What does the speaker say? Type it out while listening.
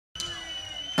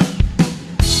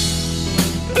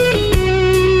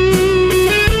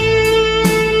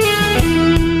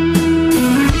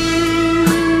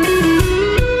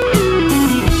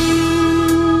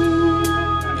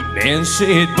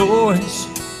said, boys,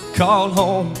 call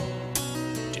home.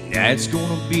 Tonight's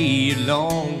gonna be a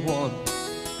long one,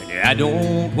 and I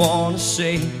don't wanna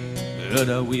say, but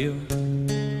I will.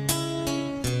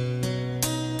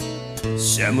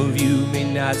 Some of you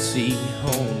may not see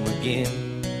home again.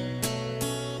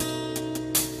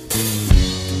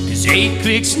 'Cause 8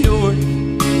 clicks north,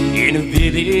 in a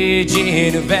village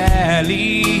in a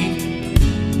valley,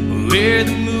 where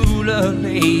the moolah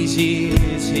lays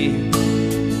his head.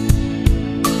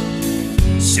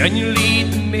 Son, you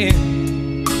lead the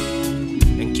men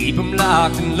and keep them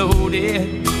locked and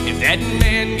loaded. If that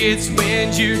man gets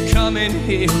wind you're coming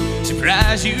here,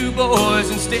 surprise you boys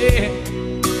instead.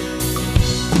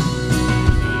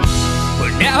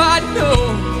 Well, now I know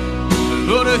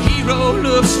what a hero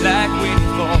looks like when he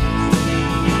falls.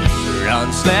 Ron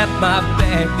slapped my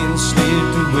back and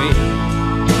slipped away.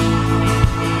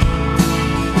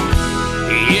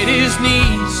 He hit his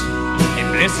knees and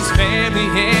blessed his family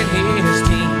and his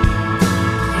team.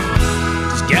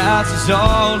 'Cause God is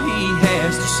all he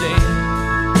has to say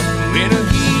when a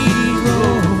hero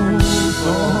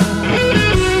falls.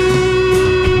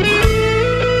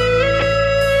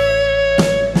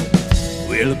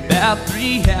 Well, about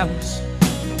 3 hours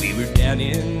we were down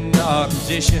in our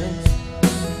positions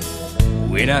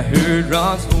when I heard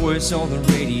Ron's voice on the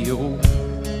radio,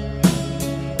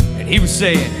 and he was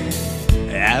saying,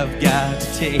 I've got to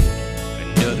take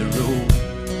another road.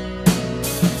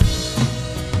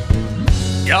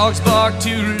 Dogs bark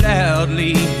too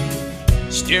loudly,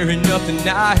 stirring up the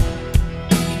night.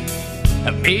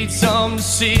 I've made some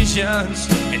decisions,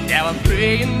 and now I'm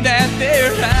praying that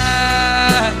they're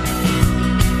right.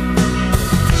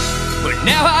 But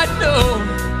now I know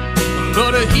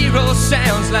what a hero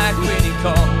sounds like when he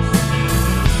calls.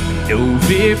 No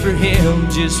fear for him,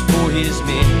 just for his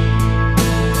men.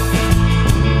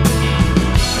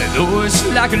 Voice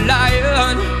like a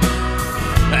lion,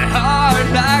 a heart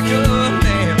like a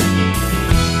lamb,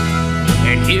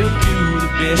 and he'll do the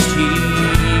best he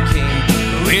can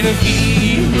when a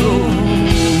hero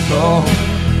calls.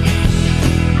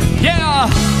 Yeah,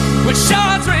 when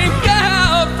shots ring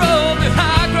out from the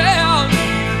high ground,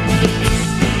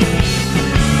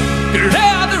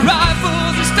 grab the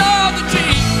rifles and start the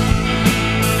jeep.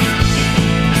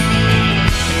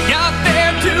 Got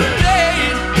there too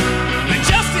late, but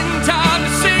just in time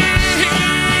to see.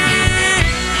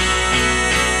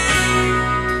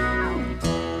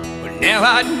 But now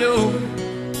I know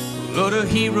what a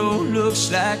hero looks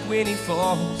like when he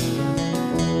falls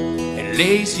and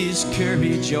lays his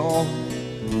courage on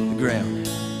the ground.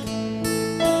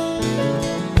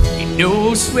 He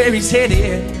knows where he's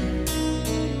headed,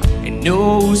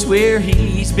 knows where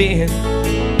he's been,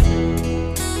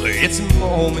 but it's a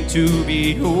moment to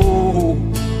behold.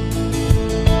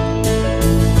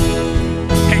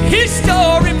 And his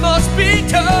story must be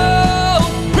told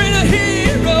when a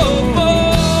hero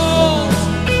falls.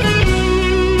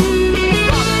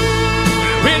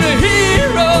 When a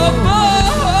hero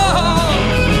falls.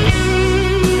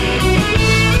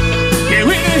 Yeah,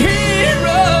 when a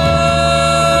hero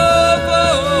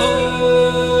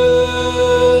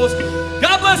falls.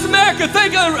 God bless America.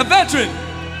 Thank you, a veteran.